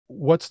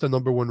what's the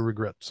number one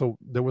regret? So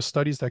there was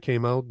studies that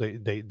came out.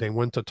 They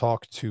went to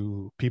talk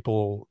to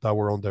people that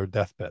were on their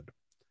deathbed.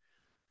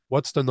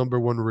 What's the number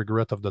one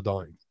regret of the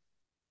dying?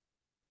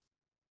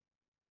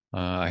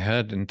 I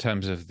heard in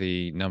terms of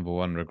the number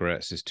one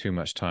regrets is too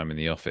much time in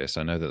the office.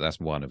 I know that that's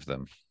one of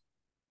them.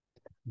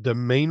 The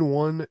main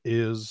one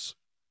is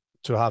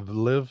to have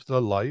lived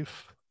the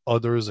life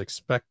others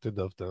expected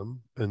of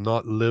them and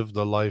not live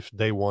the life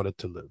they wanted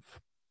to live.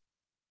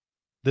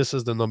 This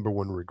is the number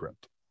one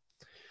regret.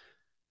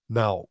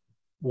 Now,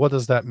 what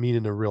does that mean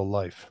in a real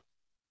life?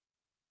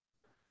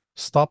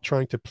 Stop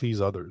trying to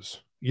please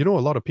others. You know,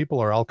 a lot of people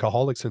are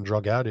alcoholics and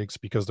drug addicts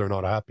because they're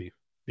not happy,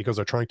 because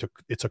they're trying to,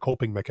 it's a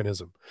coping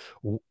mechanism.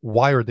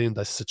 Why are they in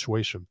that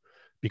situation?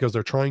 Because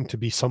they're trying to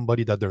be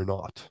somebody that they're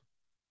not.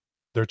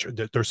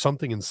 There's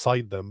something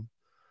inside them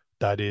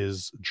that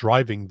is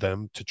driving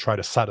them to try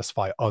to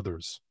satisfy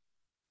others.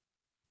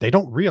 They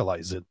don't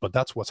realize it, but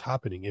that's what's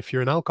happening. If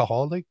you're an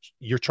alcoholic,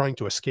 you're trying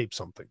to escape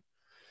something.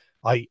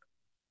 I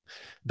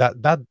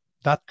that that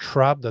that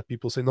crap that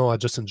people say, no, I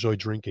just enjoy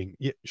drinking.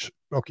 Yeah,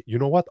 okay, you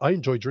know what? I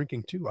enjoy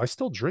drinking too. I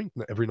still drink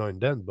every now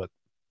and then, but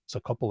it's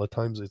a couple of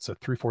times. It's a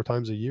 3, 4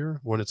 times a year.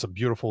 When it's a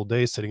beautiful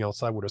day, sitting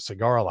outside with a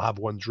cigar, I'll have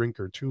one drink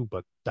or two,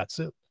 but that's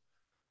it.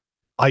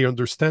 I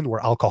understand where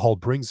alcohol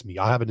brings me.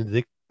 I have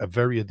a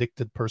very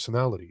addicted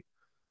personality,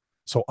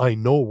 so I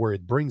know where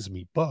it brings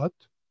me. But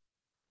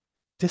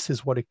this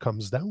is what it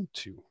comes down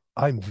to.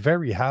 I'm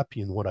very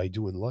happy in what I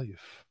do in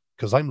life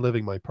because I'm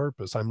living my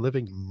purpose. I'm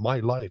living my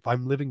life.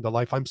 I'm living the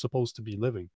life I'm supposed to be living.